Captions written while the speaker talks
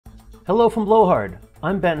Hello from Blowhard.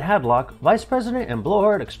 I'm Ben Hadlock, Vice President and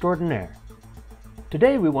Blowhard Extraordinaire.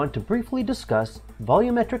 Today we want to briefly discuss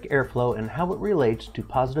volumetric airflow and how it relates to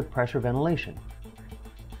positive pressure ventilation.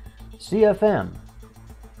 CFM,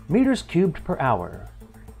 meters cubed per hour.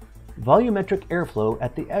 Volumetric airflow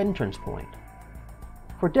at the entrance point.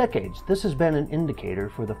 For decades, this has been an indicator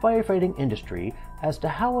for the firefighting industry as to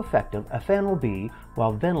how effective a fan will be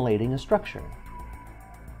while ventilating a structure.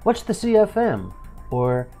 What's the CFM,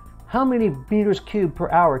 or how many meters cubed per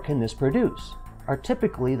hour can this produce, are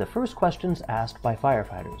typically the first questions asked by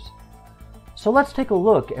firefighters. So let's take a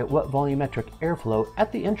look at what volumetric airflow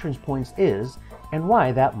at the entrance points is and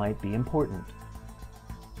why that might be important.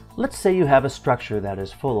 Let's say you have a structure that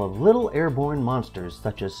is full of little airborne monsters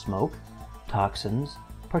such as smoke, toxins,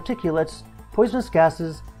 particulates, poisonous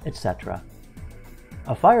gases, etc.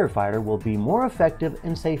 A firefighter will be more effective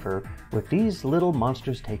and safer with these little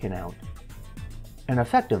monsters taken out. An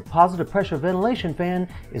effective positive pressure ventilation fan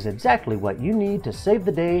is exactly what you need to save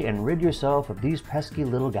the day and rid yourself of these pesky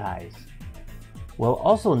little guys. We'll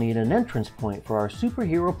also need an entrance point for our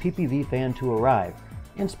superhero PPV fan to arrive,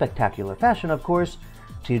 in spectacular fashion of course,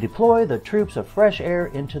 to deploy the troops of fresh air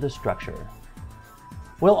into the structure.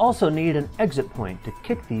 We'll also need an exit point to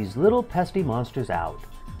kick these little pesky monsters out.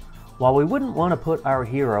 While we wouldn't want to put our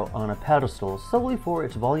hero on a pedestal solely for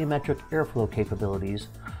its volumetric airflow capabilities,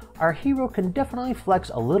 our hero can definitely flex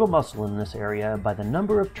a little muscle in this area by the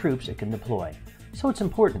number of troops it can deploy, so it's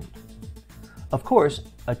important. Of course,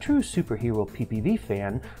 a true superhero PPV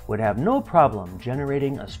fan would have no problem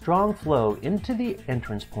generating a strong flow into the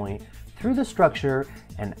entrance point, through the structure,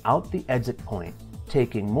 and out the exit point,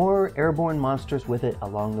 taking more airborne monsters with it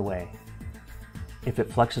along the way. If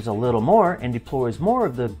it flexes a little more and deploys more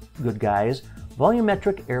of the good guys,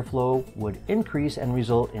 volumetric airflow would increase and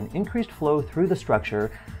result in increased flow through the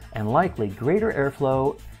structure and likely greater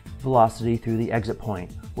airflow velocity through the exit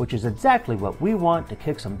point, which is exactly what we want to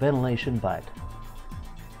kick some ventilation butt.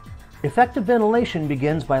 Effective ventilation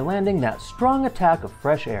begins by landing that strong attack of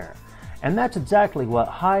fresh air, and that's exactly what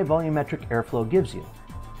high volumetric airflow gives you.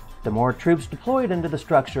 The more troops deployed into the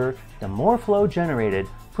structure, the more flow generated,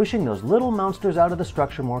 pushing those little monsters out of the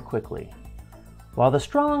structure more quickly. While the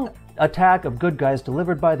strong attack of good guys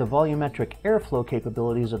delivered by the volumetric airflow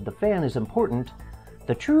capabilities of the fan is important,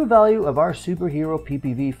 the true value of our superhero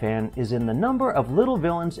PPV fan is in the number of little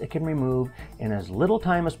villains it can remove in as little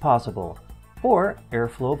time as possible, or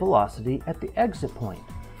airflow velocity at the exit point.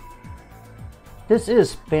 This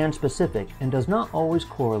is fan specific and does not always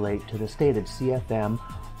correlate to the stated CFM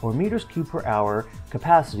or meters cubed per hour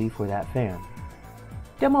capacity for that fan.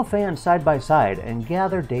 Demo fans side by side and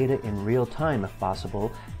gather data in real time if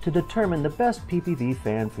possible to determine the best PPV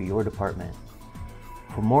fan for your department.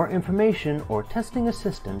 For more information or testing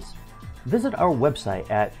assistance, visit our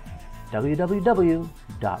website at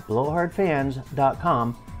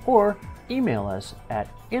www.blowhardfans.com or email us at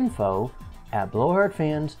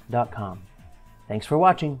info@blowhardfans.com. Thanks for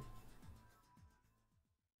watching.